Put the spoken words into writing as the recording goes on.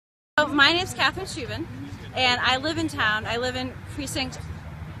my name's Catherine Shuven, and I live in town. I live in Precinct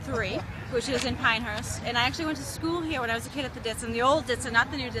 3, which is in Pinehurst, and I actually went to school here when I was a kid at the Ditson, the old Ditson,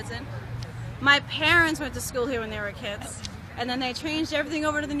 not the new Ditson. My parents went to school here when they were kids, and then they changed everything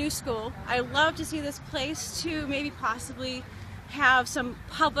over to the new school. I love to see this place to maybe possibly have some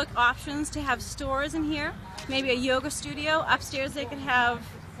public options, to have stores in here, maybe a yoga studio. Upstairs they could have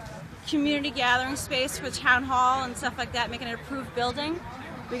community gathering space for town hall and stuff like that, making it an approved building.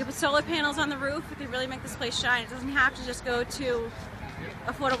 We could put solar panels on the roof. We could really make this place shine. It doesn't have to just go to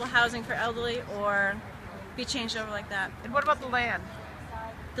affordable housing for elderly or be changed over like that. And what about the land?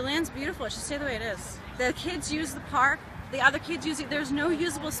 The land's beautiful. It should stay the way it is. The kids use the park. The other kids use it. There's no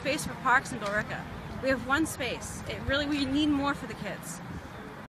usable space for parks in Billerica. We have one space. We need more for the kids.